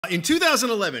In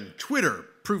 2011, Twitter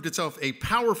proved itself a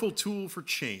powerful tool for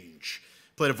change,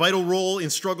 played a vital role in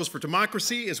struggles for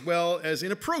democracy as well as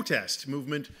in a protest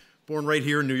movement born right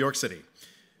here in New York City.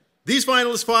 These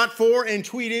finalists fought for and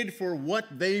tweeted for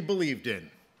what they believed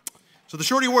in. So the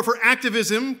Shorty Award for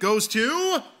Activism goes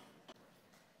to...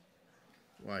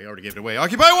 Well, I already gave it away.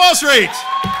 Occupy Wall Street!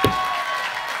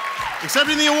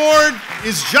 Accepting the award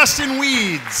is Justin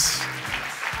Weeds.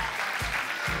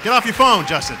 Get off your phone,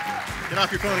 Justin. Get off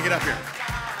your phone and get up here.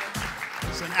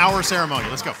 It's an hour ceremony.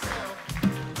 Let's go.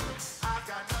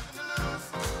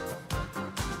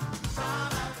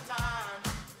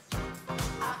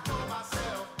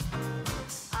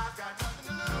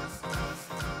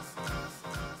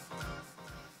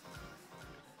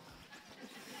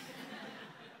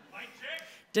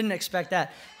 Didn't expect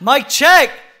that. Mic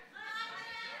check!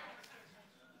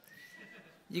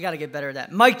 You got to get better at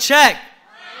that. Mic check!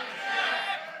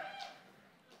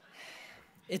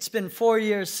 It's been 4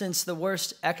 years since the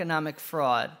worst economic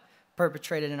fraud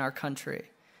perpetrated in our country.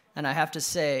 And I have to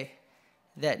say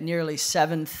that nearly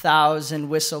 7,000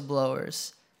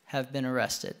 whistleblowers have been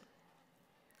arrested.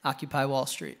 Occupy Wall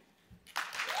Street.